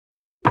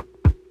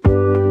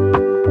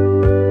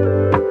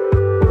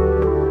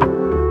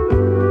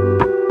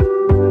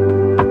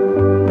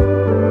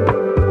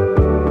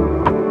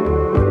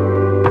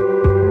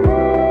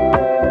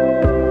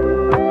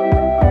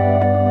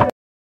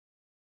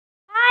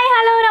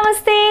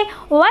నమస్తే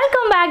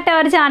welcome back to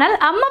our channel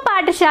అమ్మ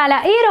పాఠశాల.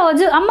 ఈ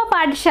రోజు అమ్మ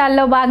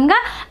పాఠశాలలో భాగంగా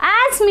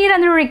యాజ్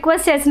మీరందరూ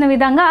రిక్వెస్ట్ చేసిన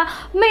విధంగా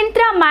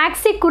మింత్రా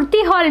maxi కుర్తీ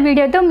హాల్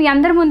వీడియోతో మీ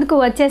అందరి ముందుకు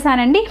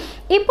వచ్చేసానండి.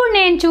 ఇప్పుడు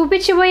నేను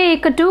చూపించబోయే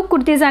ఇక 2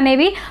 కుర్తీస్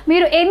అనేవి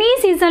మీరు ఎనీ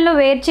సీజన్లో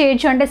వేర్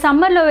చేయొచ్చు. అంటే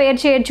సమ్మర్లో వేర్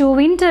చేయొచ్చు,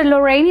 వింటర్లో,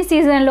 రైనీ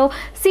సీజన్లో,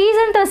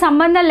 సీజన్తో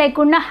సంబంధం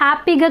లేకుండా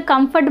హ్యాపీగా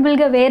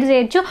కంఫర్టబుల్గా వేర్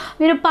చేయొచ్చు.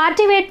 మీరు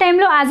పార్టీ వేర్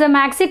టైంలో యాజ్ అ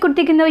maxi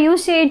కుర్తీ కింద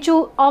యూస్ చేయొచ్చు.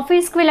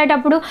 ఆఫీస్కి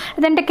వెళ్ళేటప్పుడు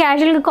లేదంటే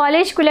క్యాజువల్గా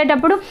కాలేజ్కి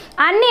వెళ్ళేటప్పుడు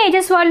అన్ని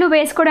ఏజెస్ వాళ్ళు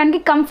వేసుకోవడానికి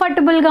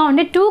కంఫర్టబుల్గా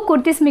ఉండే 2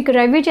 కుర్తీస్ మీకు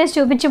రివ్యూ చేసి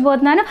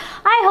చూపించబోతున్నాను.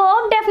 ఐ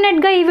హోప్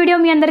డెఫినెట్గా ఈ వీడియో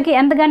మీ అందరికీ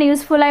ఎంతగానో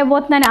యూస్ఫుల్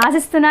అయిపోతుందని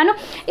ఆశిస్తున్నాను.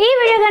 ఈ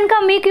వీడియో కనుక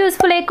మీకు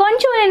యూస్ఫుల్ అయ్యి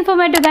కొంచెం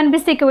ఇన్ఫర్మేటివ్ కనిపిస్తే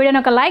ఈ వీడియోని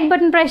ఒక లైక్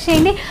బటన్ ప్రెస్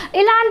చేయండి.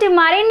 ఇలాంటి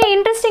మరిన్ని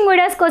ఇంట్రెస్టింగ్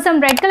వీడియోస్ కోసం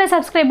రెడ్ కలర్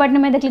సబ్స్క్రైబ్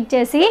బటన్ మీద క్లిక్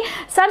చేసి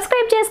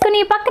సబ్స్క్రైబ్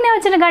చేసుకుని పక్కనే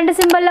వచ్చిన గంట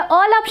సింబల్లో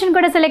ఆల్ ఆప్షన్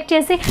కూడా సెలెక్ట్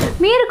చేసి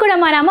మీరు కూడా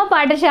మన అమ్మ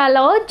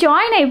పాఠశాలలో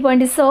జాయిన్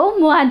అయిపోండి. So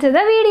move on to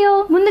the video.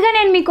 ముందుగా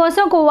నేను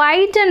మీకోసం ఒక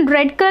వైట్ అండ్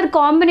రెడ్ కలర్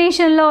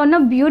కాంబినేషన్లో ఉన్న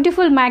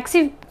బ్యూటిఫుల్ maxi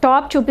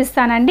టాప్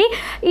చూపిస్తానండి.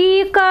 ఈ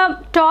యొక్క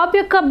టాప్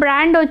యొక్క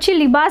బ్రాండ్ వచ్చి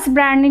లిబాస్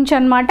బ్రాండ్ నుంచి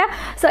అనమాట.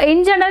 సో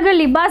ఇన్ జనరల్గా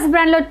లిబాస్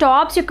బ్రాండ్లో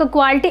టాప్స్ యొక్క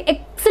క్వాలిటీ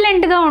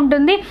ఎక్సలెంట్గా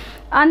ఉంటుంది.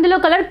 అందులో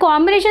కలర్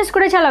కాంబినేషన్స్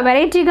కూడా చాలా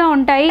వెరైటీగా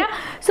ఉంటాయి.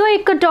 సో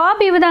ఇక టాప్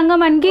ఈ విధంగా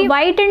మనకి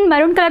వైట్ అండ్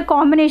మెరూన్ కలర్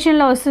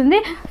కాంబినేషన్లో వస్తుంది.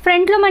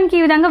 ఫ్రంట్లో మనకి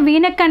ఈ విధంగా వీ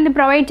నెక్ అనేది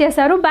ప్రొవైడ్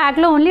చేశారు.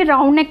 బ్యాక్లో ఓన్లీ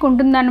రౌండ్ నెక్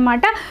ఉంటుంది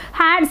అనమాట.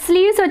 హ్యాండ్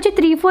స్లీవ్స్ వచ్చి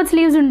 3/4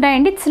 స్లీవ్స్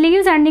ఉంటాయండి.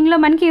 స్లీవ్స్ ఎండింగ్లో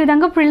మనకి ఈ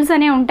విధంగా ఫ్రిల్స్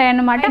అనేవి ఉంటాయి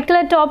అనమాట. రెడ్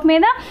కలర్ టాప్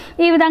మీద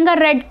ఈ విధంగా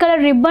రెడ్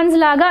కలర్ రిబ్బన్స్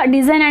లాగా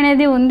డిజైన్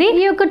అనేది ఉంది.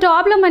 ఈ యొక్క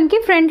టాప్లో మనకి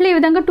ఫ్రంట్లో ఈ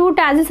విధంగా 2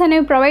 టాజెస్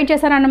అనేవి ప్రొవైడ్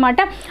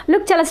చేశారనమాట.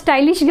 లుక్ చాలా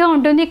స్టైలిష్గా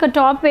ఉంటుంది ఇక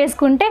టాప్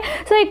వేసుకుంటే.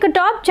 సో ఇక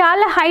టాప్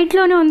చాలా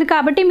హైట్లోనే ఉంది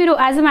కాబట్టి మీరు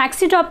యాజ్ అ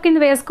maxi టాప్ కింద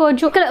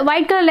వేసుకోవచ్చు.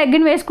 వైట్ కలర్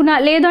లెగ్గిన్ వేసుకున్నా,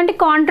 లేదంటే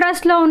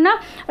కాంట్రాస్ట్లో ఉన్న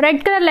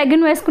రెడ్ కలర్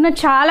లెగ్గిన్ వేసుకున్నా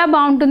చాలా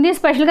బాగుంటుంది.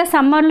 స్పెషల్గా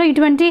సమ్మర్లో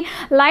ఇటువంటి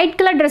లైట్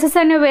కలర్ డ్రెస్సెస్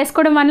అనేవి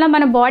వేసుకోవడం వల్ల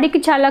మన బాడీకి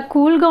చాలా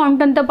కూల్గా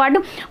ఉండటంతో పాటు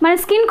మన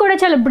స్కిన్ కూడా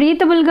చాలా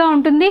బ్రీతబుల్గా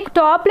ఉంటుంది.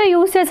 టాప్లో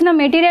యూస్ చేసిన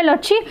మెటీరియల్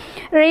వచ్చి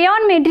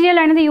రేయాన్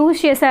మెటీరియల్ అనేది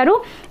యూస్ చేశారు.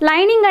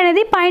 లైనింగ్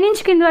అనేది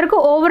పైనుంచి కింద వరకు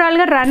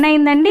ఓవరాల్గా రన్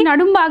అయిందండి.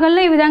 నడుం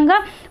భాగంలో ఈ విధంగా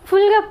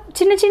ఫుల్గా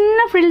చిన్న చిన్న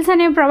ఫ్రిల్స్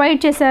అనేవి ప్రొవైడ్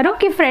చేశారు.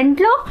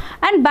 ఫ్రంట్లో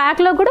అండ్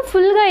బ్యాక్లో కూడా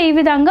ఫుల్గా ఈ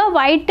విధంగా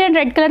వైట్ అండ్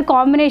రెడ్ కలర్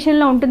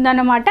కాంబినేషన్లో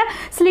ఉంటుందన్నమాట.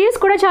 స్లీవ్స్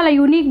కూడా చాలా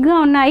యూనిక్గా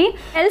ఉన్నాయి.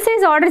 ఎల్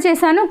సైజ్ ఆర్డర్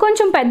చేశాను,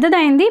 కొంచెం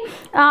పెద్దదైంది.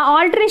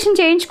 ఆల్టరేషన్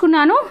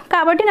చేయించుకున్నాను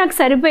కాబట్టి నాకు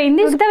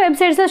సరిపోయింది. మిగతా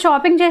వెబ్సైట్స్లో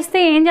షాపింగ్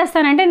చేస్తే ఏం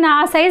చేస్తానంటే నా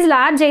సైజ్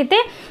లార్జ్ అయితే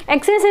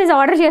ఎక్సెల్ సైజ్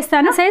ఆర్డర్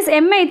చేస్తాను, సైజ్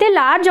ఎం అయితే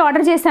లార్జ్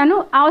ఆర్డర్ చేశాను.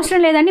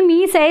 అవసరం లేదండి,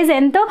 మీ సైజ్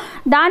ఎంతో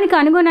దానికి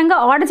అనుగుణంగా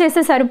ఆర్డర్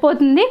చేస్తే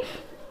సరిపోతుంది.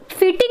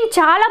 ఫిట్టింగ్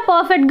చాలా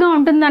పర్ఫెక్ట్గా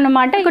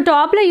ఉంటుందన్నమాట. ఇక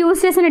టాప్లో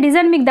యూస్ చేసిన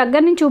డిజైన్ మీకు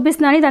దగ్గర నుంచి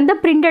చూపిస్తున్నాను. ఇదంతా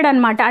ప్రింటెడ్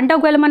అనమాట. అంటే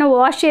ఒకవేళ మనం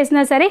వాష్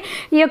చేసినా సరే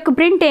ఈ యొక్క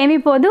ప్రింట్ ఏమీ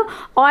పోదు.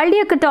 ఆల్రెడీ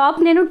యొక్క టాప్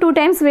నేను 2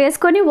 టైమ్స్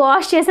వేసుకొని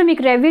వాష్ చేసి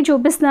మీకు రివ్యూ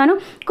చూపిస్తున్నాను.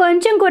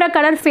 కొంచెం కూడా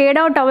కలర్ ఫేడ్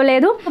అవుట్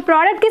అవ్వలేదు.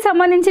 ప్రోడక్ట్కి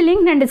సంబంధించి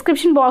లింక్ నేను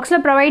డిస్క్రిప్షన్ బాక్స్లో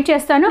ప్రొవైడ్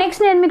చేస్తాను.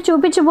 నెక్స్ట్ నేను మీకు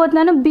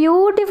చూపించబోతున్నాను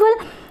beautiful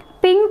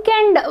pink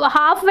and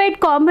half white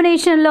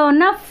కాంబినేషన్లో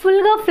ఉన్న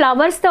ఫుల్గా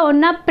ఫ్లవర్స్తో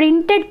ఉన్న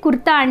ప్రింటెడ్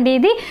కుర్తా అండి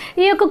ఇది.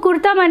 ఈ యొక్క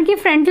కుర్తా మనకి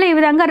ఫ్రంట్లో ఈ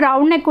విధంగా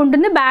రౌండ్ నెక్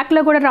ఉంటుంది,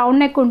 బ్యాక్లో కూడా రౌండ్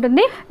నెక్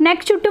ఉంటుంది.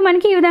 నెక్ చుట్టూ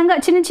మనకి ఈ విధంగా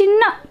చిన్న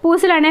చిన్న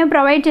పూసలు అనేవి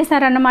ప్రొవైడ్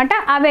చేశారన్నమాట.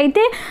 అవి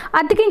అయితే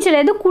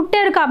అతికించలేదు,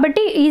 కుట్టారు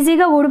కాబట్టి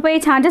ఈజీగా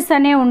ఊడిపోయే ఛాన్సెస్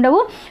అనేవి ఉండవు.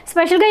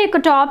 స్పెషల్గా ఈ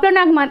యొక్క టాప్లో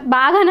నాకు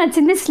బాగా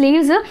నచ్చింది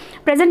స్లీవ్స్.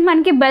 ప్రజెంట్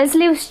మనకి బెల్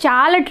స్లీవ్స్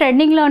చాలా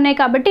ట్రెండింగ్లో ఉన్నాయి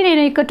కాబట్టి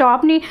నేను ఈ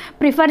టాప్ని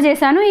ప్రిఫర్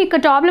చేశాను. ఈ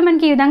టాప్లో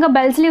మనకి ఈ విధంగా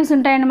బెల్ స్లీవ్స్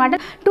ఉంటాయన్నమాట.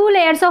 2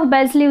 లేయర్స్ ఆఫ్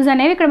బెల్ స్లీవ్స్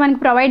అనేవి ఇక్కడ మనకి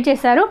ప్రొవైడ్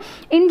చేశారు.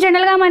 ఇన్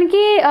జనరల్గా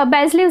మనకి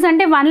బెల్ స్లీవ్స్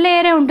అంటే 1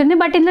 లేయరే ఉంటుంది,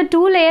 బట్ ఇందులో 2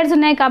 లేయర్స్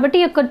ఉన్నాయి కాబట్టి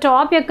ఈ యొక్క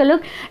టాప్ యొక్క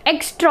లుక్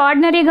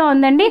ఎక్స్ట్రాడినరీగా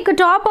ఉందండి. ఇక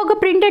టాప్ ఒక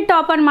ప్రింటెడ్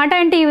టాప్ అనమాట.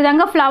 అంటే ఈ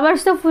విధంగా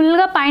ఫ్లవర్స్తో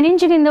ఫుల్గా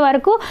పైనుంచి కింద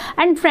వరకు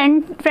అండ్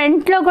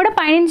ఫ్రంట్లో కూడా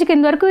పైనుంచి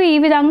కింద వరకు ఈ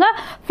విధంగా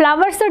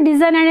ఫ్లవర్స్తో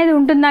డిజైన్ అనేది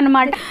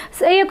ఉంటుందన్నమాట.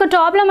 సో ఈ యొక్క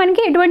టాప్లో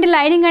మనకి ఎటువంటి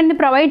లైనింగ్ అనేది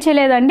ప్రొవైడ్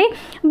చేయలేదండి,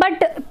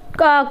 బట్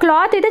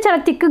క్లాత్ అయితే చాలా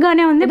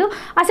థిక్గానే ఉంది.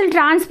 అసలు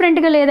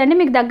ట్రాన్స్పరెంట్గా లేదండి,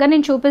 మీకు దగ్గర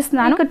నేను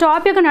చూపిస్తున్నాను.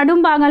 టాప్ యొక్క నడుం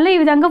భాగంలో ఈ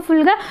విధంగా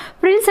ఫుల్గా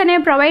ఫ్రిల్స్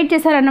అనేవి ప్రొవైడ్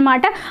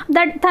చేశారనమాట.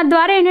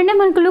 తద్వారా ఏంటంటే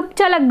మనకు లుక్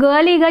చాలా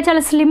గర్లీగా,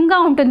 చాలా స్లిమ్గా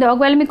ఉంటుంది.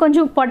 ఒకవేళ మీకు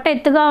కొంచెం పొట్ట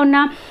ఎత్తుగా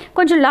ఉన్నా,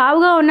 కొంచెం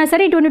లావుగా ఉన్నా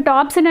సరే ఇటువంటి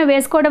టాప్స్ అనేవి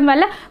వేసుకోవడం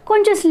వల్ల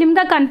కొంచెం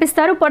స్లిమ్గా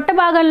కనిపిస్తారు. పొట్ట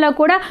భాగంలో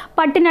కూడా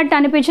పట్టినట్టు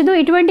అనిపించదు.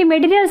 ఇటువంటి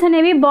మెటీరియల్స్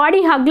అనేవి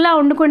బాడీ హగ్లా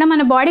ఉండకుండా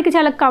మన బాడీకి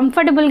చాలా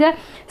కంఫర్టబుల్గా,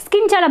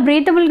 స్కిన్ చాలా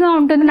బ్రీతబుల్గా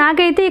ఉంటుంది.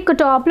 నాకైతే ఈ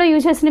టాప్లో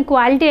యూజ్ చేసిన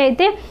క్వాలిటీ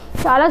అయితే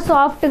చాలా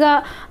సాఫ్ట్గా,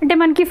 అంటే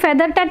మనకి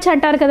ఫెదర్ టచ్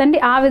అంటారు కదండి,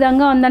 ఆ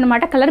విధంగా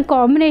ఉందన్నమాట. కలర్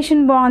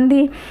కాంబినేషన్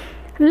బాగుంది,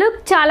 లుక్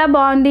చాలా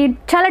బాగుంది,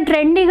 చాలా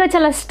ట్రెండీగా,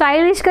 చాలా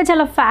స్టైలిష్గా,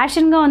 చాలా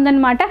ఫ్యాషన్గా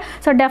ఉందన్నమాట.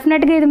 సో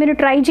డెఫినెట్గా ఇది మీరు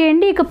ట్రై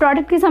చేయండి. ఇక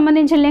ప్రోడక్ట్కి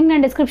సంబంధించిన లింక్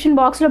నేను డిస్క్రిప్షన్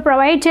బాక్స్లో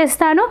ప్రొవైడ్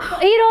చేస్తాను.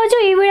 ఈరోజు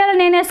ఈ వీడియోలో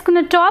నేను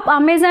వేసుకున్న టాప్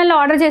అమెజాన్లో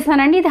ఆర్డర్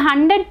చేశానండి. ఇది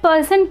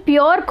 100%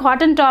 ప్యూర్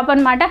కాటన్ టాప్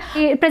అనమాట.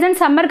 ప్రజెంట్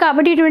సమ్మర్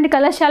కాబట్టి ఇటువంటి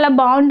కలర్స్ చాలా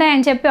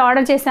బాగుంటాయని చెప్పి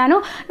ఆర్డర్ చేశాను.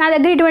 నా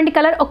దగ్గర ఇటువంటి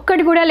కలర్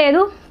ఒక్కటి కూడా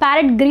లేదు,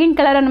 ప్యారెట్ గ్రీన్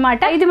కలర్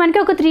అనమాట. ఇది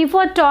మనకి ఒక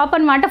 3/4 టాప్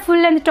అనమాట.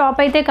 ఫుల్ లెంత్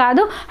టాప్ అయితే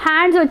కాదు.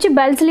 హ్యాండ్స్ వచ్చి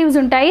బెల్ స్లీవ్స్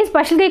ఉంటాయి.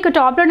 స్పెషల్గా ఇక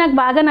టాప్లో నాకు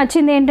బాగా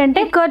నచ్చింది ఏంటంటే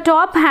ఏంటంటే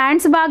టాప్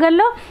హ్యాండ్స్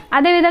భాగంలో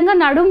అదేవిధంగా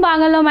నడుం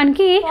భాగంలో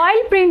మనకి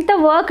ఆయిల్ ప్రింట్తో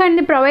వర్క్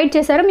అనేది ప్రొవైడ్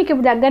చేశారు. మీకు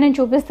ఇప్పుడు దగ్గర నేను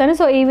చూపిస్తాను.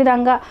 సో ఈ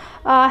విధంగా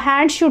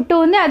హ్యాండ్స్ చుట్టూ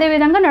ఉంది,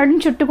 అదేవిధంగా నడుం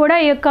చుట్టూ కూడా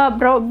ఈ యొక్క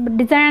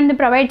డిజైన్ అనేది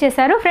ప్రొవైడ్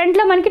చేశారు.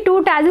 ఫ్రంట్లో మనకి 2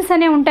 టాజిల్స్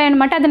అనేవి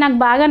ఉంటాయన్నమాట. అది నాకు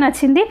బాగా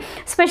నచ్చింది.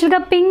 స్పెషల్గా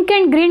pink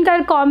and green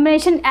colour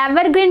combination,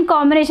 ever green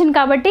combination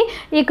కాబట్టి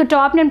ఈ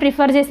టాప్ నేను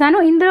ప్రిఫర్ చేశాను.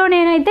 ఇందులో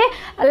నేనైతే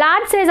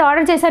లార్జ్ సైజ్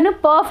ఆర్డర్ చేశాను.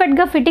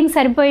 పర్ఫెక్ట్గా ఫిట్టింగ్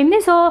సరిపోయింది.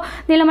 సో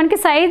దీనిలో మనకి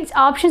సైజ్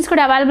ఆప్షన్స్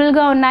కూడా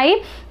అవైలబుల్గా ఉన్నాయి.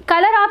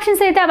 కలర్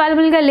ఆప్షన్స్ అయితే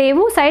అవైలబుల్గా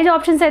లేవు, సైజ్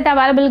ఆప్షన్స్ అయితే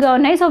అవైలబుల్గా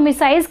ఉన్నాయి. సో మీ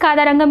సైజ్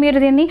ఆధారంగా మీరు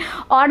దీన్ని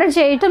ఆర్డర్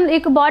చేయటం.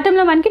 ఇక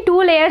బాటంలో మనకి 2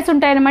 లేయర్స్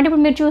ఉంటాయన్నమాట.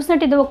 ఇప్పుడు మీరు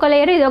చూసినట్టు ఇది ఒక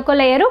లేయర్, ఇది ఒక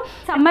లేయరు.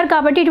 సమ్మర్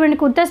కాబట్టి ఇటువంటి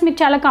కుర్తాస్ మీకు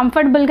చాలా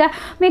కంఫర్టబుల్గా,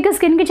 మీకు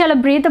స్కిన్కి చాలా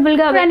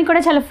బ్రీతబుల్గా, దానికి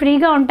కూడా చాలా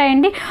ఫ్రీగా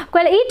ఉంటాయండి.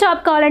 ఒకవేళ ఈ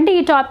టాప్ కావాలంటే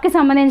ఈ టాప్కి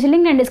సంబంధించిన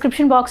లింక్ నేను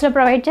డిస్క్రిప్షన్ బాక్స్లో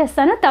ప్రొవైడ్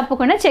చేస్తాను.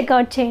 తప్పకుండా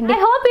చెక్అవుట్ చేయండి.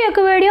 ఐ హోప్ ఈ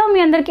యొక్క వీడియో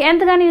మీ అందరికీ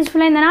ఎంతగానో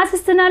యూస్ఫుల్ అయిందని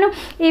ఆశిస్తున్నాను.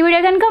 ఈ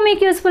వీడియో కనుక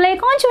మీకు యూస్ఫుల్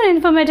అయ్యి కొంచెం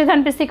ఇన్ఫర్మేటివ్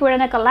అనిపిస్తే కూడా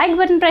నాకు లైక్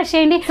బటన్ ప్రెస్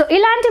చేయండి. సో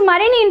ఇలాంటి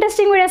మరిన్ని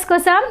ఇంట్రెస్టింగ్ వీడియోస్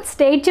కోసం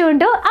స్టే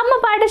ట్యూన్డ్. అమ్మ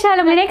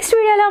పాఠశాల నెక్స్ట్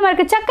వీడియోలో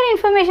మరొక చక్కని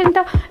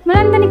ఇన్ఫర్మేషన్తో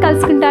మనందరినీ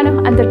కలుసుకుంటాను.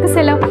 అందరికీ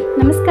సెలవు.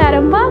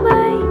 నమస్కారం.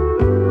 బాయ్.